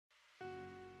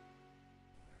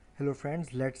Hello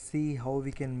friends, let's see how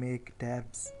we can make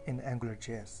tabs in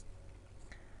AngularJS.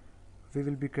 We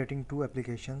will be creating two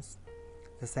applications.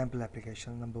 The sample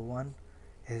application number one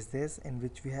is this, in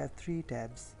which we have three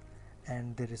tabs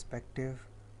and their respective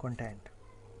content.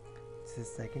 This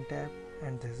is second tab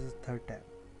and this is third tab.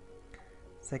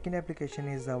 Second application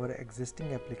is our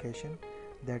existing application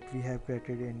that we have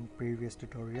created in previous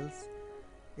tutorials,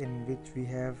 in which we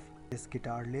have this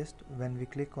guitar list. When we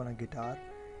click on a guitar,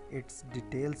 its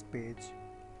details page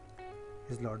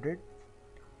is loaded,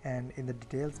 and in the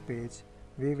details page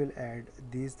we will add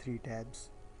these three tabs,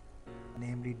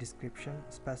 namely description,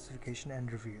 specification and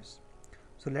reviews.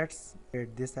 So let's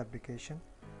create this application.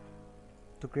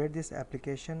 To create this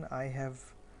application, I have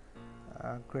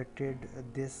created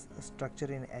this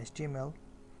structure in HTML,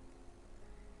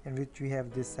 in which we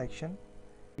have this section,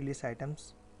 list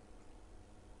items,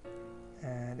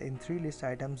 and in three list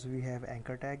items we have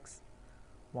anchor tags,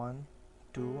 1,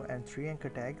 2 and 3 anchor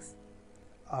tags.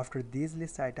 After these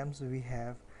list items we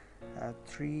have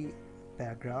three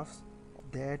paragraphs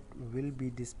that will be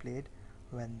displayed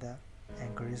when the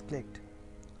anchor is clicked.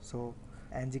 So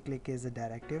ng-click is a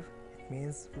directive. It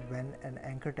means when an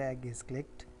anchor tag is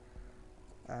clicked,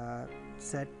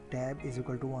 set tab is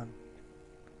equal to 1.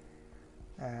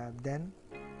 Then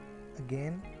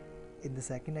again in the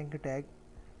second anchor tag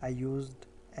I used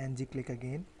ng-click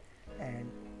again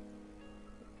and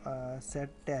set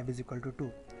tab is equal to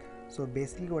 2. So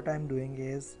basically what I am doing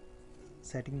is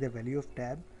setting the value of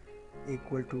tab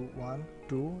equal to 1,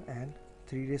 2 and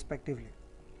 3 respectively.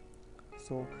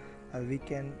 So we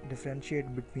can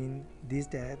differentiate between these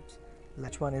tabs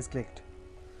which one is clicked.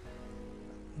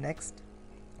 Next,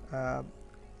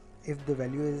 if the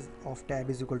value is of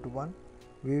tab is equal to 1,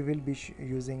 we will be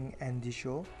using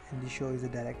ng-show. ng-show is a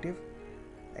directive.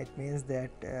 It means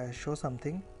that show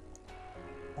something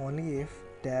only if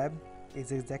tab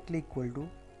is exactly equal to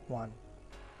 1.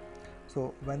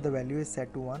 So when the value is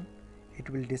set to 1, it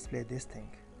will display this thing.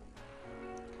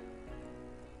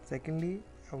 Secondly,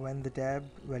 when the tab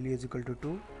value is equal to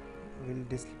 2, will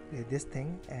display this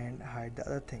thing and hide the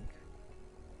other thing.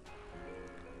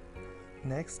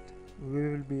 Next, we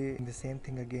will be doing the same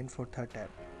thing again for third tab.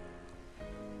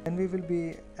 And we will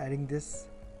be adding this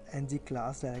ng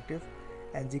class directive.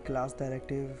 ng class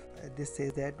directive, this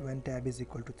says that when tab is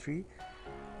equal to 3,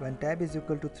 when tab is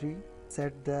equal to 3,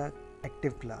 set the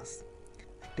active class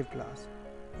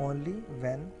only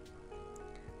when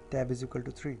tab is equal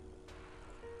to 3,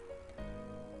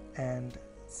 and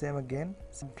same again,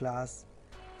 class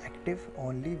active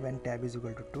only when tab is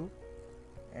equal to 2,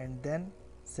 and then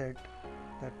set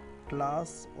the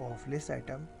class of list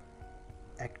item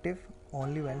active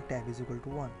only when tab is equal to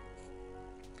 1.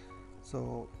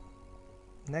 So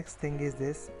next thing is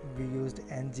this, we used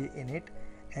ng-init.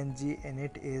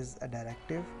 ng-init is a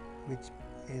directive which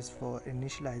is for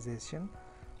initialization.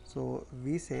 So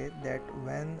we say that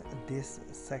when this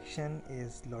section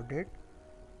is loaded,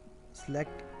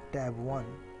 select tab 1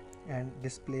 and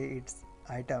display its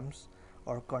items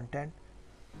or content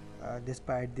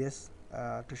despite this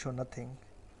to show nothing.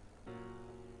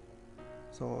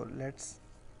 So let's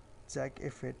check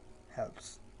if it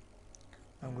helps.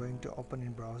 I'm going to open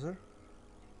in browser.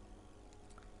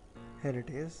 Here it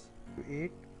is. You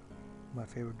eat my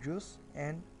favorite juice,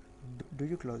 and do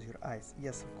you close your eyes?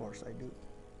 Yes, of course I do.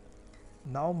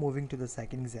 Now moving to the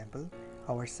second example.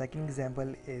 Our second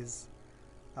example is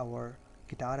our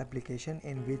guitar application,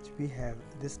 in which we have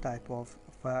this type of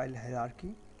file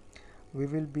hierarchy. We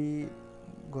will be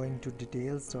going to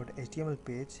details.html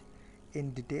page.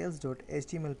 In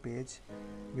details.html page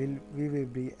we will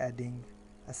be adding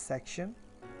a section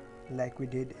like we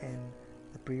did in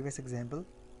the previous example.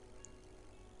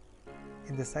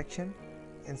 In the section,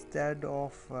 instead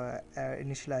of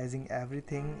initializing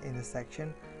everything in the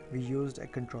section, we used a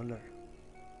controller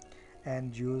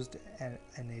and used an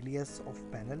alias of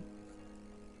panel.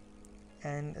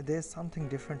 And there's something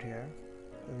different here.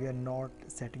 We are not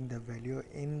setting the value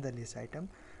in the list item.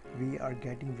 We are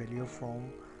getting value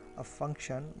from a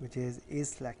function which is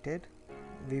selected.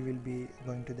 We will be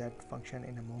going to that function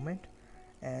in a moment.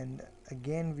 And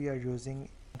again we are using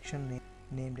a function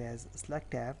named as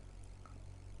select tab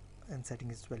and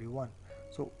setting its value 1.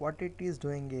 So what it is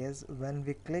doing is, when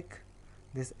we click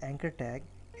this anchor tag,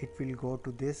 it will go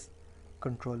to this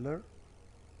controller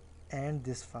and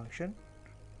this function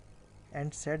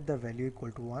and set the value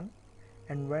equal to 1,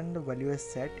 and when the value is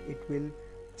set, it will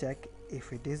check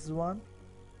if it is 1.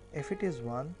 If it is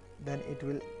 1, then it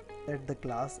will set the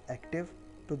class active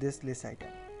to this list item.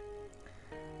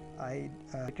 I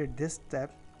did this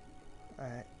step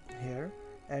here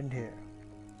and here.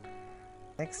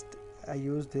 Next, I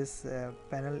use this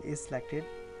panel is selected.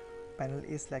 Panel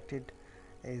is selected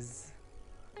is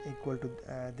equal to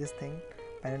this thing.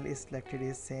 Panel is selected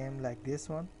is same like this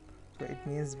one, so it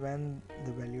means when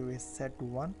the value is set to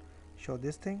 1, show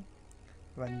this thing.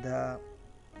 When the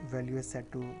value is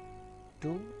set to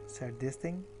 2, set this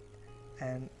thing,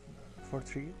 and for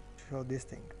 3, show this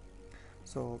thing.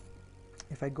 So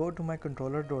if I go to my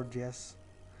controller.js,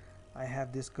 I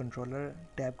have this controller,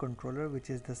 tab controller, which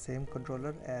is the same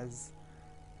controller as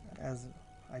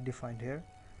I defined here,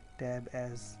 tab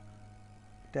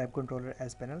controller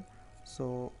as panel.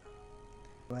 So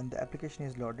when the application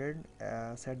is loaded,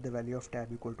 set the value of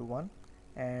tab equal to 1,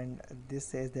 and this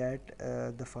says that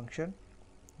the function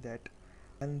that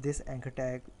when this anchor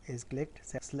tag is clicked,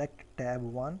 select tab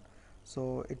 1,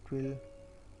 so it will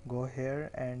go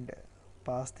here and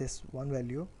pass this one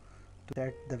value to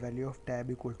set the value of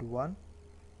tab equal to 1.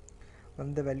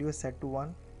 When the value is set to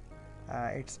 1,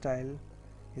 its style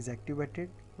is activated.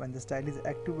 When the style is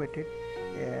activated,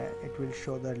 it will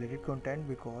show the related content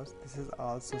because this is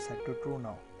also set to true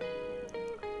now.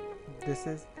 This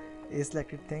is a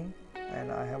selected thing,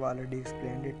 and I have already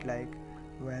explained it, like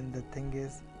when the thing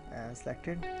is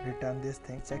selected, return this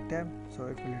thing, check tab, so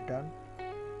it will return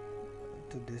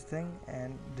to this thing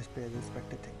and display the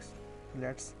respective things. So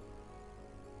let's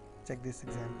check this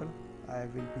example. I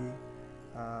will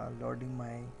be loading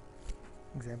my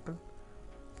example.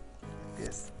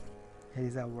 Yes, here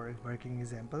is our working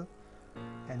example,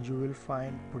 and you will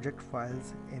find project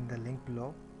files in the link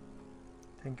below.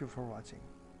 Thank you for watching.